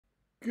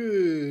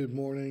Good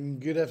morning,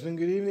 good afternoon,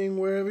 good evening,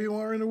 wherever you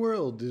are in the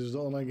world. This is the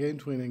online game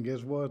twin, and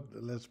guess what?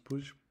 Let's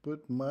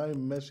put my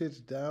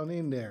message down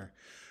in there.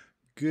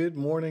 Good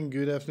morning,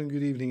 good afternoon,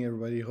 good evening,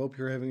 everybody. Hope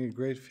you're having a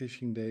great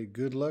fishing day.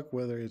 Good luck,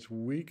 whether it's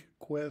week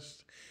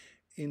quest,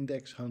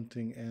 index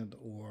hunting, and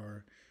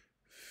or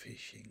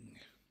fishing.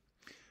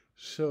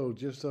 So,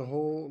 just a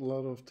whole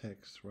lot of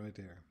text right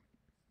there.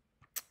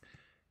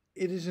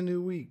 It is a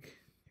new week.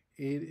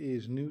 It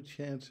is new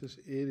chances.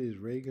 It is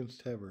Reagan's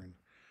Tavern.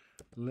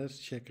 Let's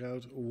check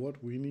out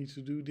what we need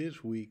to do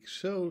this week.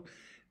 So,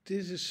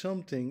 this is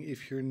something,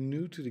 if you're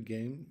new to the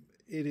game,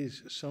 it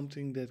is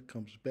something that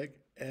comes back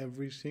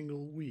every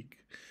single week.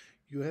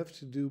 You have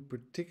to do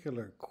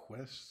particular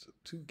quests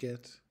to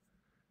get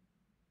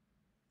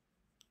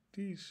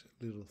these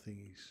little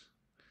thingies.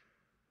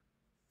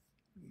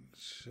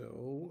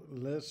 So,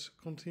 let's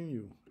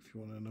continue. If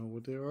you want to know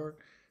what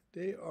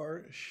they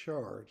are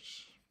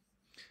shards.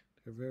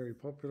 They're very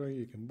popular.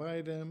 You can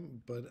buy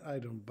them, but I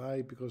don't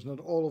buy because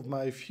not all of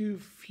my few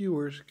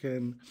viewers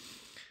can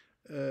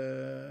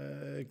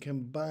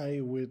buy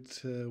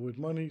with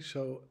money.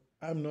 So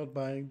I'm not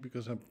buying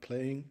because I'm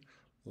playing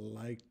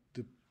like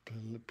the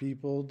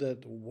people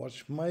that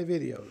watch my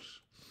videos.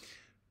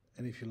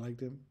 And if you like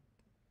them,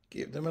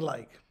 give them a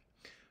like.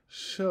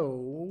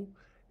 So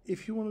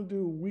if you want to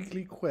do a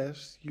weekly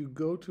quest, you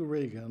go to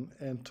Reagan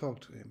and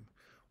talk to him.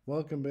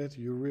 Welcome back.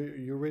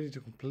 You're ready to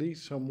complete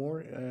some more,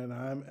 and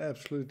I'm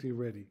absolutely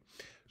ready.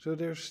 So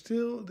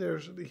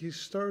he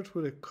starts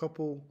with a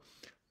couple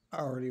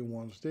hourly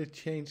ones. They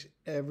change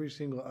every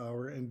single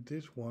hour, and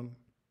this one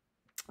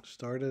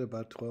started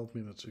about 12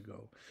 minutes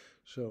ago.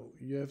 So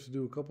you have to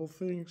do a couple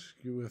things.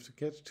 You have to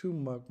catch 2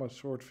 magma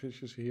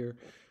swordfishes here,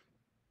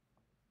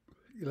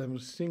 11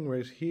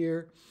 stingrays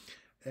here,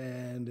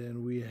 and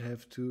then we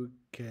have to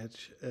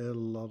catch a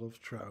lot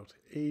of trout,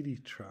 80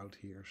 trout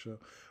here. So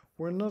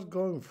we're not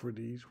going for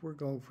these, we're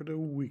going for the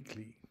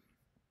weekly.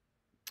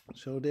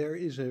 So there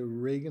is a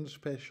Reagan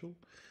special.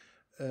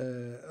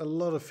 A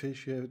lot of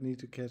fish you need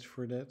to catch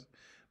for that.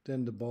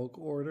 Then the bulk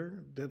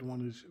order, that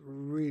one is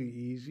really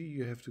easy.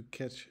 You have to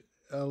catch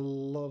a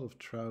lot of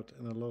trout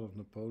and a lot of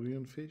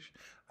Napoleon fish.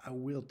 I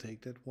will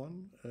take that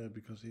one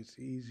because it's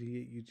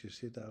easy. You just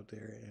sit out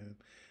there and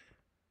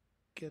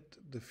get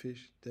the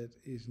fish that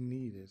is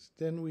needed.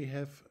 Then we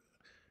have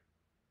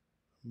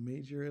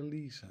Major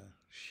Elisa.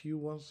 She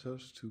wants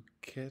us to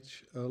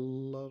catch a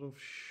lot of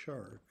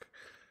shark.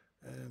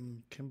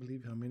 Can't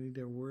believe how many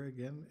there were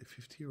again,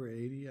 50 or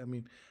 80. I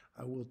mean,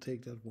 I will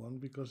take that one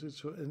because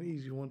it's an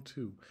easy one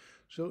too.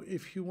 So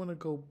if you want to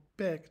go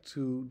back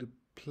to the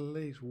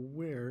place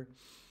where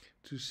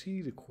to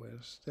see the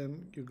quest,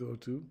 then you go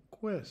to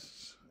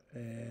quests.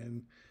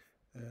 And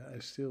I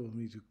still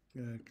need to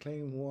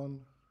claim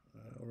one.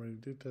 I already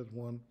did that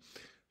one.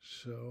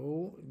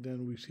 So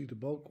then we see the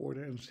bulk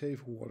order and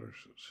safe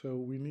waters. So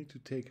we need to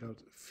take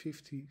out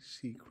 50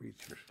 sea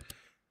creatures.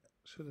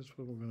 So that's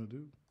what we're going to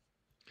do.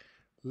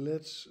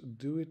 Let's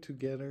do it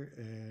together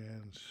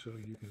and so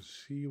you can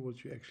see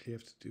what you actually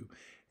have to do.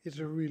 It's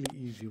a really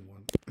easy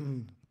one.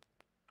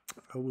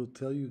 I will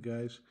tell you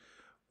guys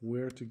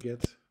where to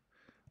get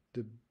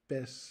the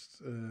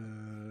best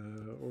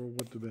or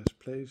what the best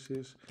place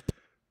is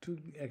to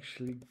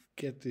actually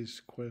get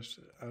this quest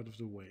out of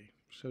the way.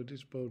 So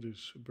this boat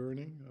is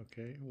burning.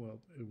 Okay,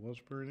 well, it was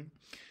burning.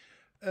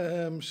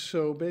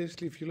 So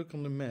basically, if you look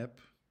on the map,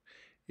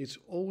 it's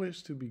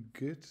always to be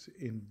good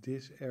in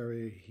this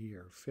area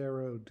here.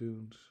 Pharao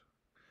Dunes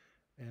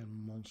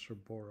and Monster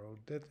Burrow.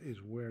 That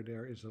is where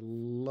there is a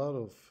lot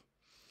of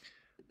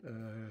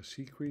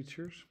sea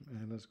creatures.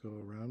 And let's go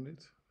around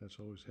it. That's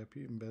always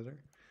happy and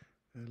better.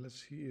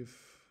 Let's see if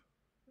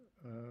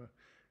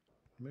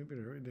maybe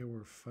they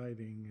were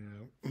fighting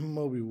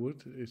Moby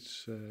Wood.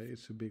 It's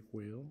a big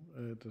whale.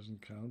 It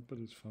doesn't count, but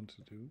it's fun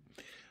to do.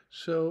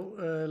 So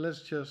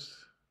let's just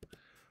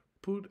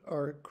put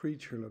our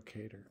creature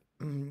locator.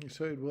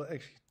 So it will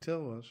actually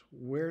tell us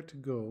where to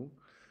go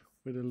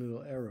with a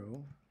little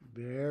arrow.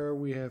 There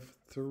we have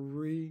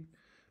 3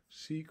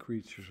 sea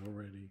creatures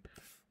already.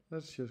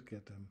 Let's just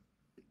get them.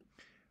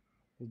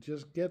 We'll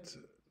just get,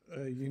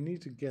 you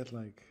need to get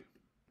like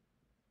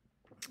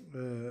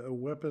a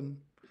weapon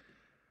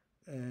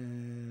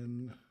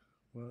and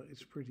well,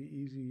 it's pretty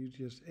easy. You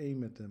just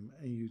aim at them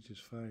and you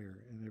just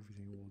fire and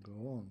everything will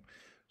go on.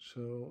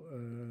 So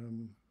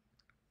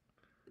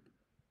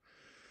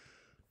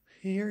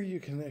here you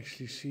can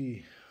actually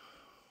see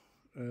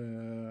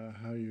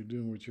how you're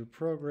doing with your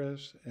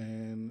progress,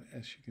 and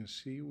as you can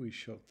see we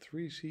shot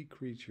 3 sea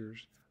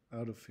creatures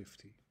out of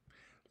 50.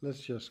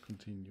 Let's just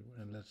continue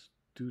and let's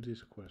do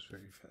this quest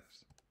very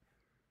fast.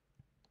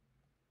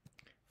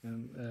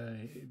 And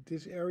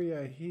this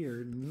area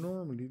here,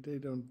 normally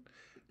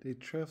they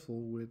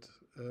travel with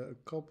a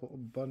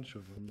bunch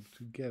of them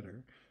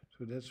together,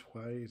 so that's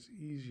why it's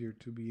easier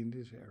to be in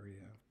this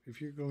area.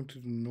 If you're going to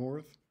the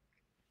north,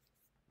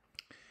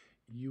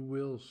 you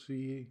will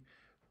see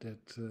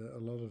that a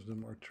lot of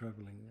them are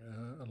traveling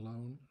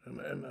alone.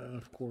 And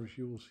of course,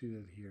 you will see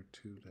that here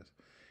too, that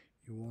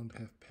you won't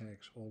have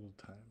packs all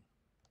the time.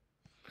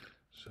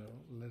 So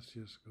let's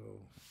just go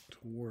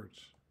towards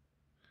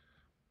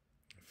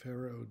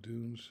Pharao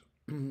dunes,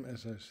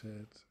 as I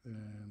said,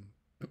 and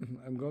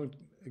I'm going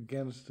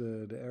against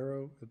the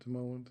arrow at the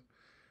moment.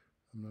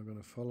 I'm not going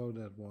to follow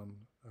that one.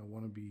 I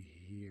want to be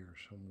here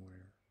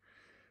somewhere.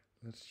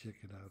 Let's check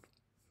it out.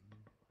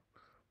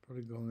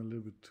 Probably going a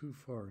little bit too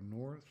far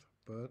north,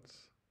 but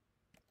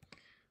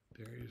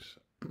there is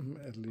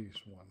at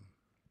least one.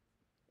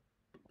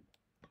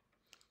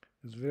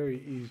 It's very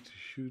easy to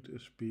shoot a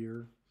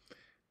spear,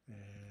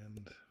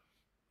 and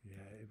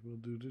yeah, it will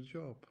do the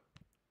job.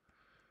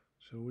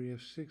 So we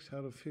have 6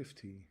 out of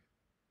 50.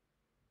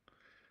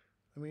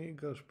 I mean, it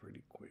goes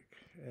pretty quick,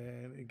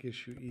 and it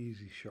gives you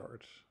easy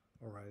shards.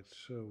 Alright,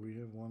 so we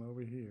have one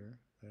over here,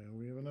 and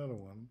we have another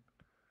one,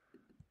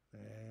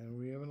 and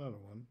we have another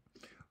one.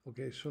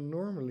 Okay, so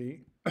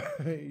normally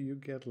you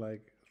get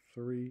like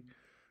 3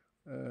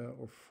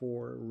 or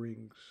 4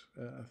 rings,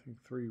 I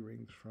think 3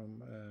 rings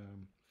from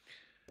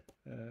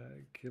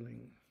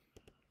killing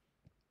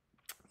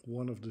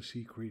one of the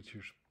sea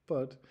creatures.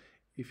 But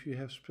if you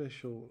have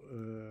special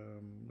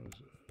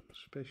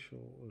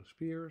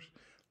spears,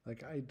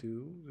 like I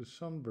do, the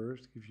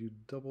sunburst gives you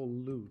double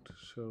loot,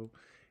 so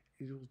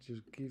it will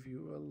just give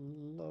you a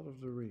lot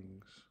of the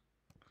rings.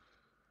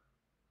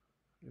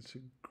 It's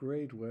a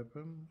great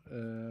weapon.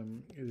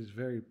 It is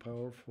very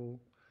powerful,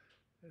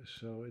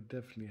 so it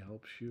definitely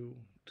helps you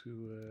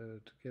to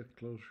get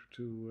closer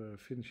to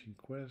finishing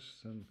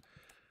quests and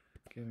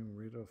getting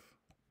rid of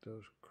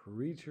those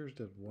creatures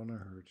that want to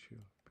hurt you.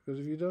 Because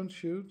if you don't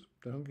shoot,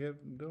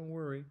 don't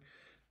worry,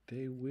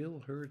 they will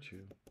hurt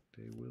you.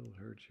 They will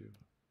hurt you.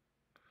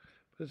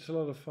 But it's a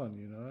lot of fun,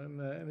 you know.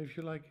 And if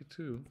you like it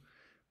too,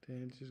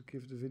 then just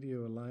give the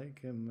video a like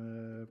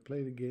and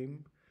play the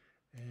game.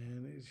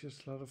 And it's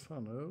just a lot of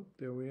fun. Oh,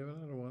 there we have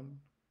another one.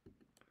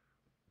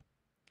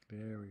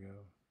 There we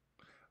go.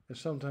 And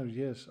sometimes,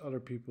 yes, other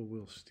people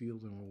will steal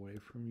them away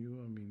from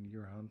you. I mean,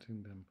 you're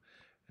hunting them,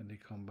 and they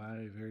come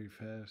by very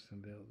fast,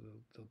 and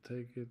they'll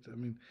take it. I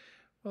mean,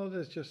 well,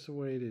 that's just the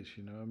way it is,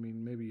 you know. I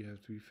mean, maybe you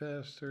have to be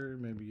faster,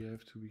 maybe you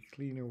have to be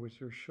cleaner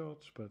with your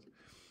shots, but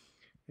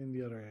in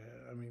the other,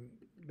 I mean,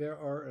 there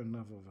are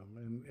enough of them.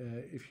 And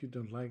if you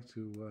don't like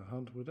to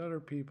hunt with other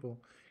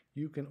people,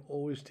 you can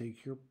always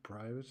take your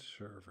private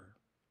server.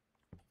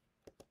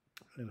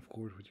 And of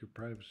course, with your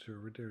private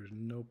server, there is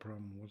no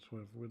problem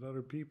whatsoever with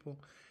other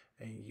people.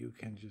 And you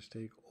can just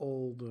take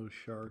all those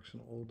sharks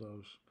and all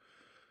those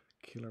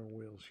killer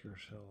whales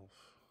yourself.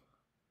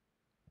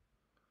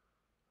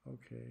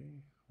 Okay,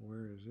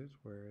 where is it?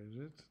 Where is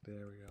it?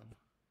 There we go.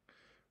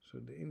 So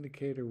the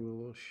indicator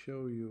will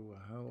show you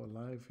how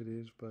alive it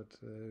is, but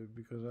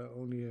because I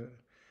only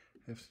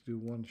have to do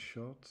one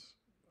shot,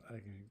 I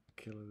can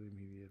kill it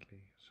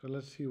immediately. So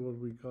let's see what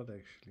we got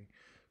actually.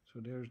 So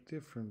there's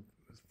different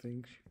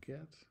things you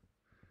get,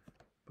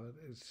 but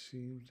it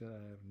seems that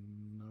I have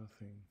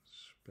nothing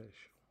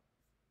special.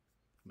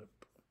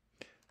 Nope.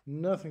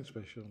 Nothing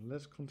special.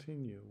 Let's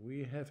continue.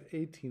 We have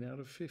 18 out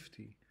of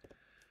 50.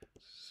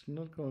 It's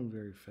not going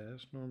very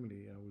fast.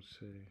 Normally I would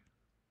say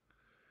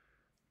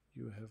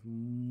you have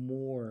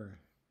more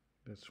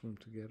that swim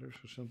together.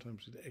 So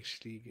sometimes it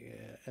actually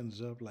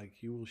ends up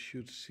like you will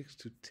shoot 6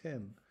 to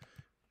 10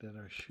 that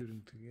are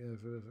shooting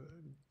together,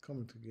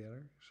 coming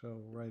together.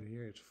 So right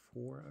here it's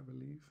 4, I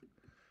believe.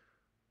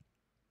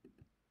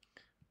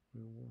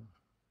 We will.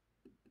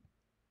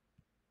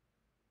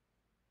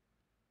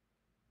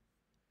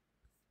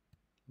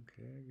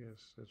 Okay, I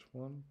guess that's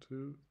 1,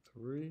 2,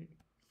 3,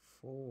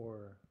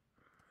 4.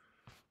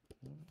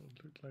 Well,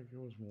 it looked like it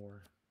was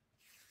more.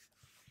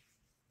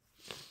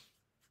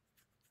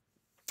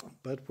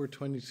 But we're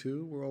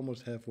 22, we're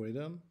almost halfway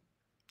done.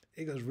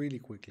 It goes really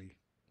quickly.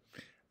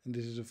 And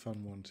this is a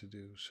fun one to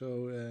do.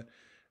 So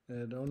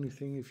the only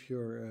thing, if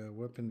your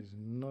weapon is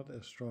not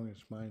as strong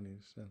as mine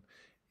is, then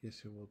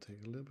yes, it will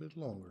take a little bit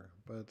longer.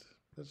 But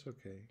that's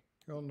okay.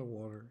 You're on the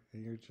water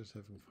and you're just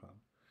having fun.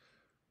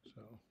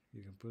 So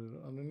you can put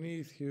it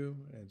underneath you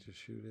and just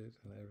shoot it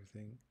and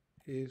everything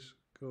is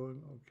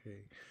going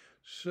okay.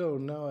 So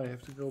now I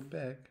have to go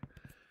back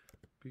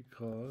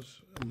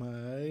because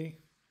my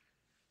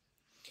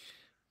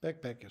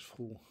backpack is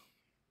full.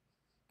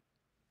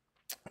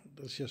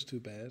 That's just too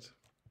bad.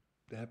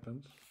 It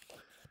happens.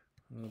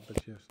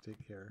 But you have to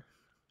take care.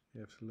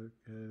 You have to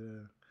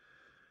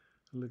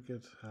look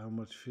at how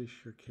much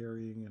fish you're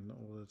carrying and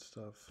all that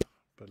stuff.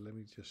 But let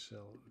me just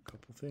sell a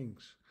couple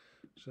things.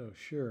 So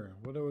sure,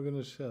 what are we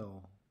going to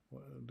sell?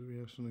 Do we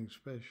have something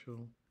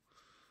special?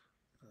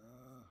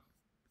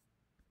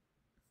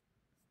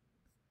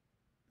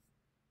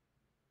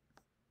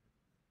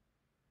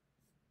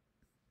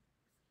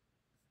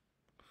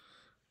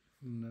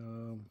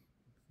 No,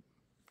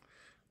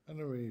 I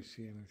don't really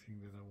see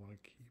anything that I want to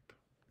keep.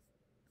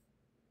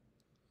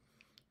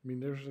 I mean,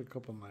 there's a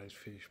couple nice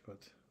fish, but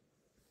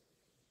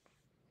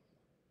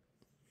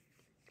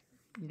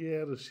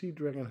yeah, the sea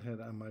dragon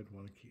head I might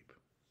want to keep.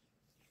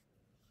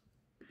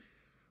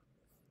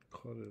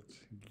 Caught it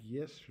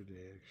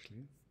yesterday,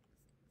 actually.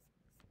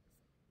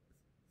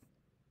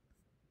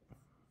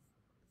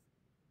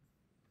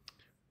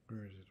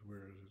 Where is it?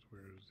 Where is it?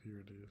 Where is it? Here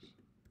it is.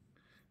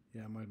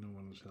 Yeah, I might not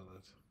want to sell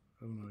it.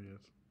 I don't know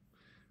yet.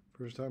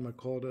 First time I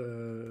caught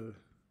a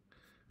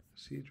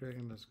sea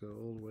dragon. Let's go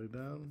all the way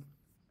down.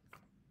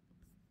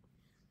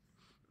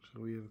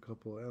 So we have a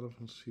couple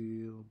elephant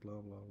seal,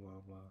 blah blah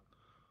blah blah.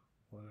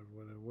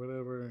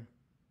 Whatever.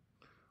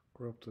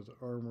 Corrupted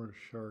armor,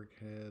 shark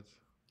head,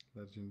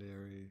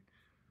 legendary.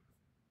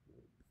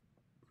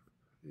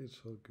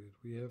 It's all good.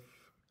 We have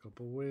a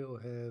couple whale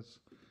heads.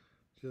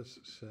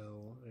 Just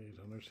sell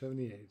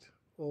 878.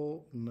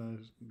 All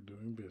nice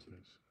doing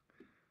business.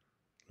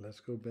 Let's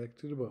go back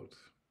to the boat.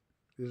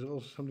 This is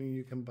also something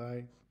you can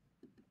buy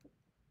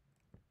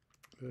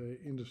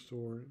in the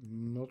store,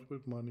 not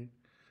with money,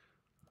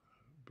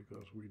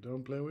 because we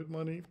don't play with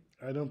money.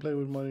 I don't play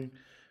with money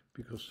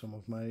because some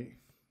of my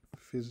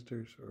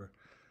visitors or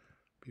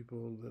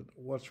people that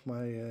watch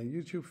my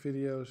YouTube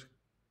videos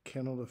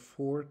cannot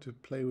afford to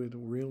play with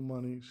real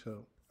money,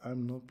 so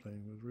I'm not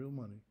playing with real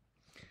money.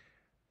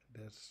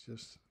 That's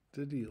just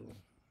the deal.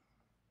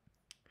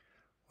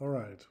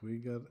 Alright, we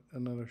got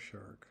another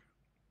shark.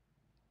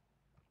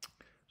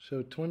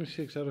 So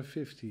 26 out of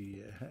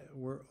 50,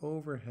 we're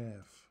over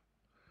half.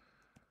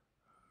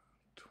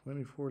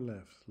 24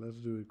 left, let's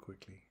do it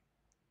quickly.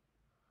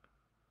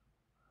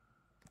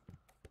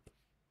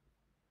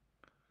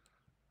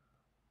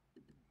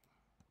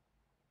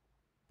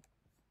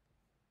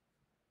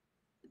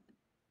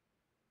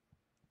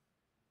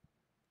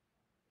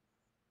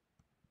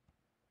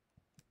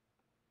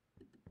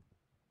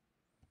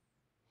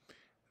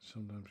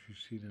 Sometimes you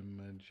see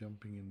them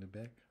jumping in the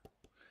back.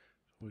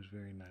 It's always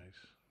very nice.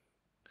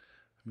 I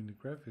mean, the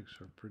graphics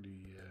are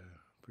pretty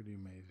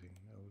amazing,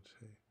 I would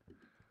say.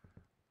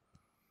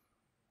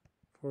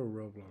 For a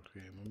Roblox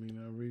game, I mean,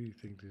 I really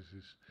think this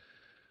is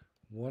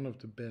one of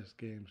the best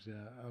games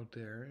out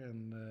there.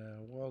 And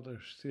while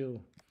they're still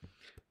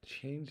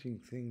changing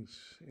things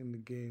in the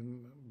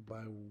game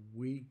by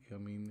week, I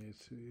mean,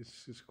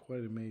 it's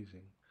quite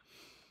amazing.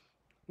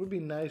 It would be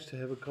nice to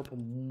have a couple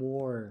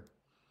more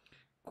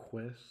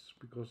quests,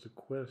 because the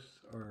quests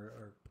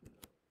are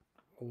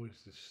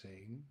always the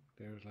same.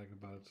 There's like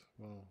about,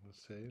 well,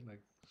 let's say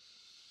like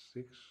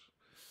six-ish,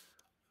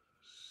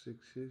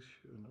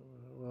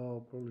 well,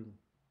 probably,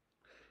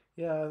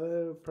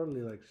 yeah,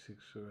 probably like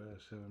 6 or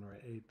 7 or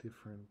 8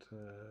 different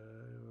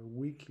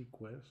weekly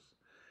quests,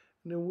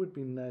 and it would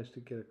be nice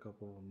to get a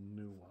couple of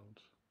new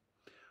ones.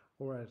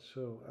 Alright,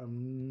 so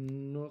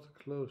I'm not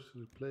close to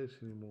the place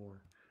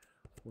anymore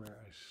where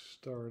I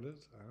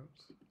started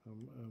out.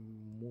 I'm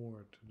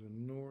more to the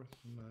north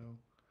now,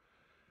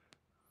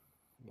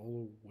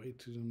 all the way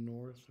to the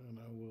north, and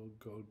I will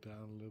go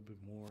down a little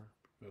bit more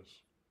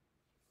because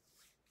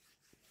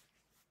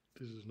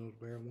this is not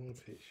where I want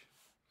to fish.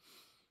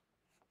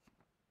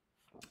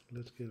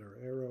 Let's get our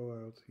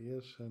arrow out.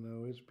 Yes, I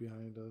know it's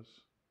behind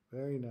us.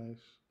 Very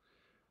nice.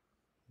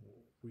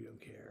 We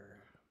don't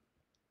care.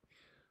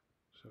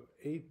 So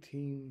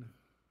 18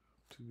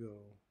 to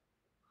go.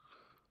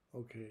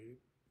 Okay,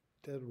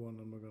 that one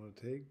I'm not going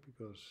to take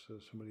because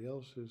somebody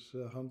else is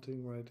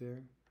hunting right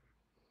there.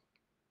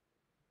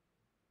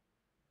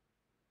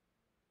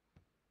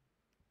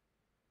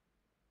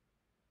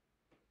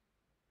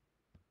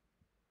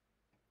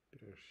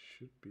 There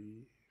should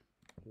be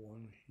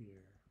one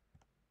here.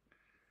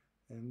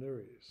 And there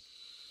is.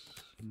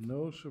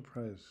 No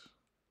surprise.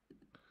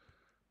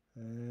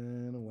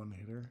 And a one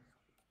hitter.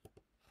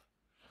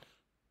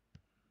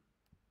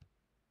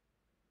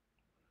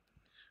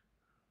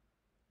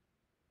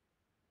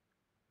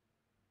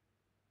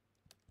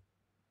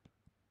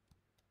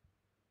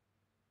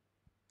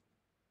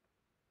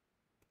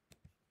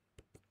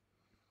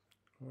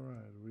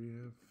 Alright, we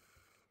have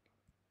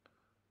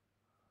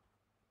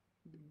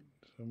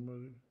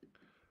somebody.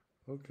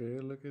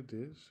 Okay, look at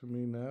this. I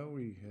mean, now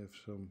we have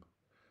some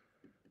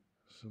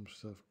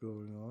stuff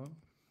going on.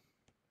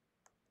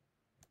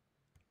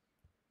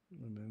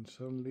 And then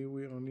suddenly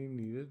we only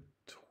needed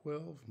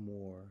 12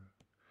 more.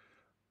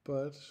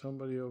 But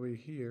somebody over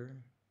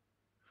here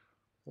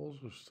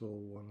also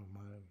stole one of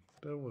mine.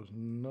 That was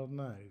not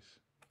nice.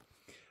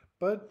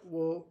 But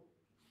we'll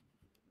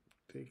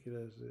take it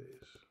as it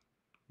is.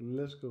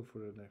 Let's go for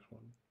the next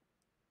one.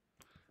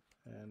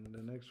 And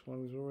the next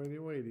one is already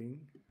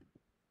waiting.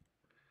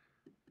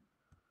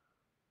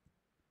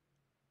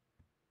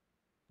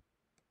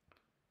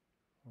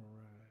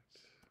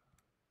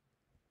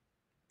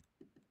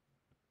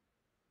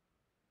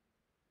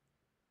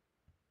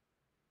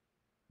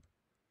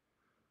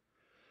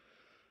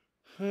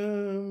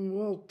 Alright.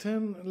 Well,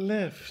 10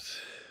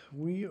 left.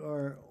 We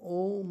are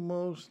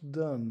almost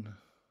done.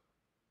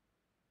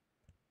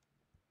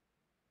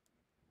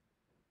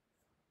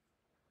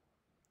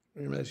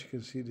 And as you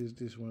can see,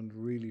 this went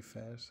really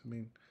fast. I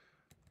mean,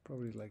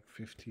 probably like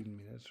 15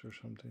 minutes or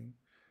something.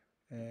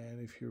 And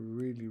if you're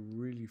really,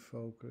 really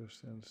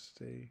focused and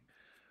stay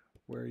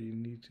where you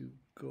need to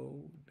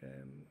go,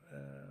 then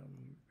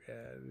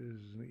yeah, this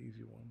is an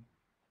easy one.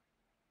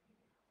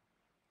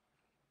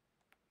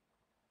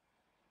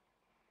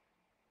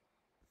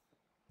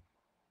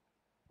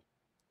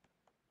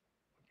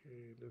 Okay,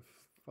 Okay, the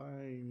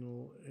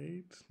final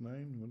 8,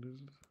 9, what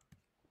is it?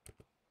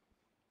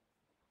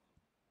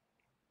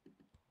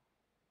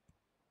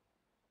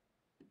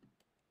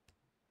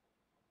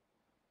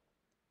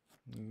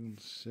 And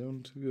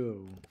 7 to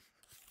go.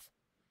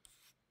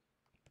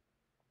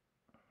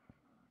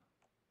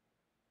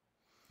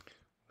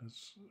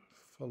 Let's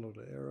follow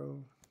the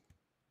arrow.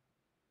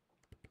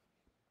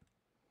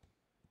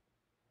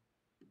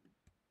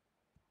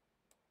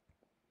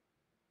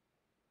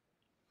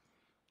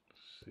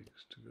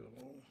 6 to go.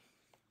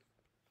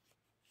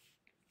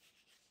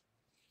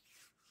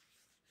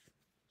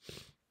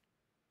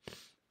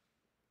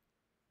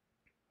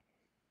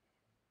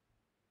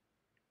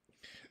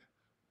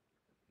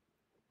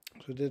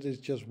 So that is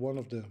just one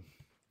of the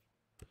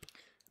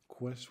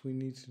quests we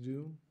need to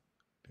do.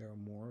 There are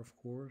more, of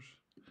course,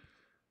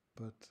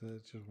 but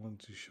just want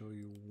to show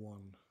you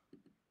one.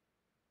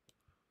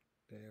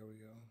 There we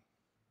go.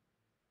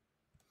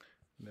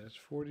 That's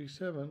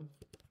 47.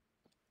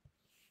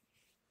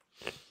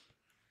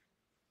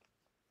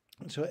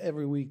 So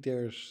every week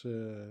there's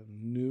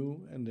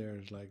new and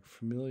there's like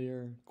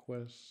familiar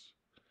quests.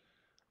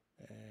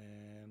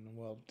 And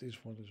well,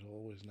 this one is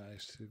always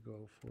nice to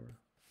go for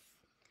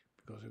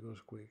because it goes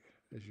quick,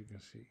 as you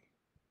can see.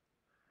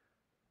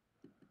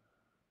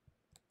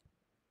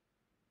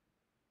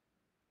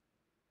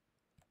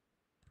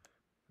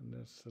 And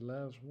that's the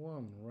last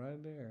one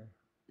right there.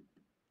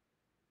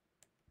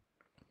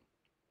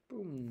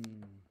 Boom.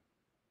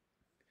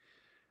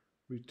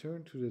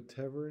 Return to the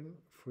tavern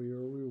for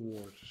your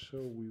reward.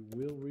 So we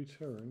will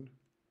return.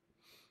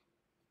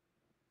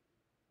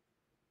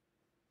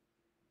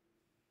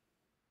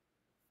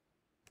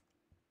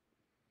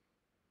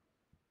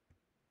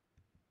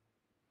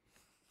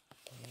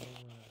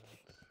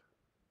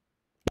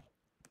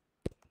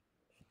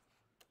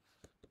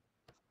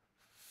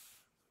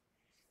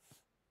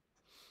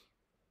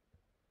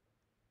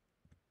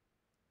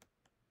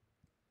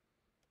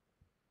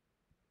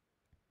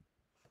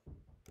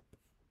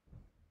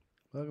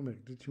 Welcome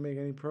back. Did you make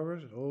any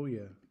progress? Oh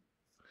yeah.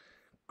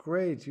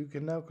 Great, you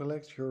can now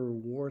collect your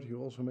reward. You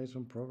also made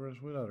some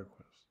progress with other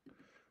quests.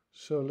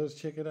 So let's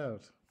check it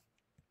out.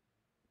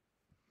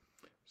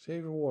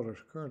 Save your waters.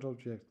 Current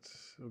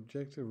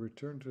objective,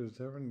 return to the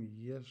tavern.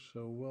 Yes,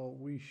 so well,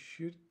 we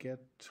should get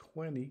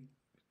 20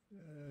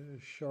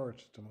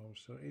 shards at the moment.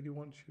 So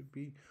 81 should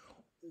be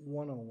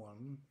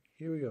 101.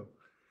 Here we go.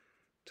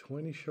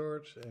 20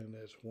 shards and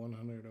that's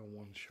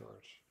 101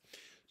 shards.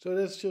 So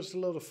that's just a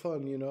lot of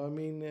fun, you know. I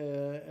mean,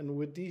 and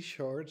with these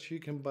shards, you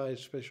can buy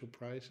special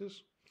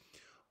prizes.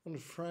 On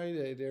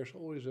Friday, there's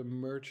always a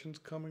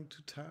merchant coming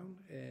to town,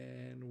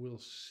 and we'll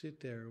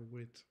sit there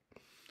with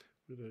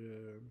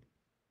a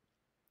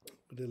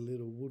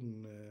little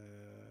wooden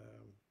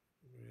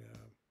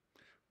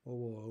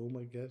mobile home,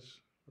 I guess,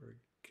 or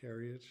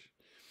carriage.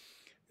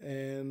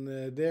 And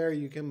there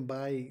you can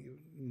buy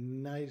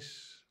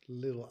nice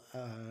little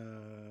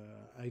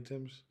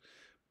items,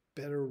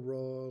 better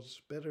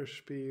rods, better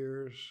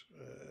spears,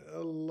 a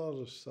lot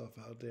of stuff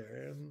out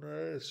there.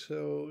 And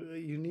so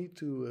you need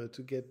to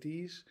get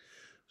these.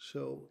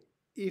 So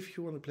if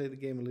you want to play the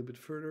game a little bit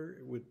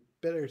further with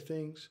better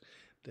things,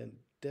 then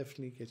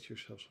definitely get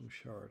yourself some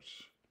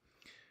shards.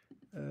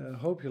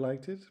 Hope you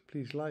liked it.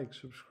 Please like,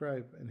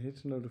 subscribe, and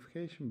hit the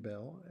notification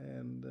bell.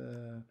 And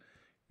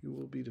you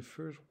will be the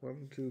first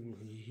one to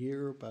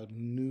hear about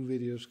new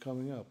videos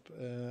coming up.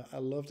 I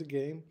love the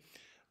game.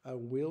 I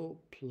will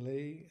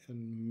play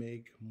and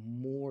make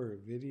more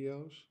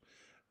videos.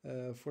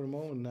 For the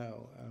moment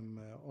now, I'm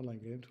Online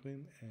Game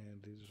Twin,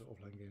 and this is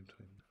Offline Game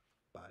Twin.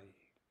 Bye.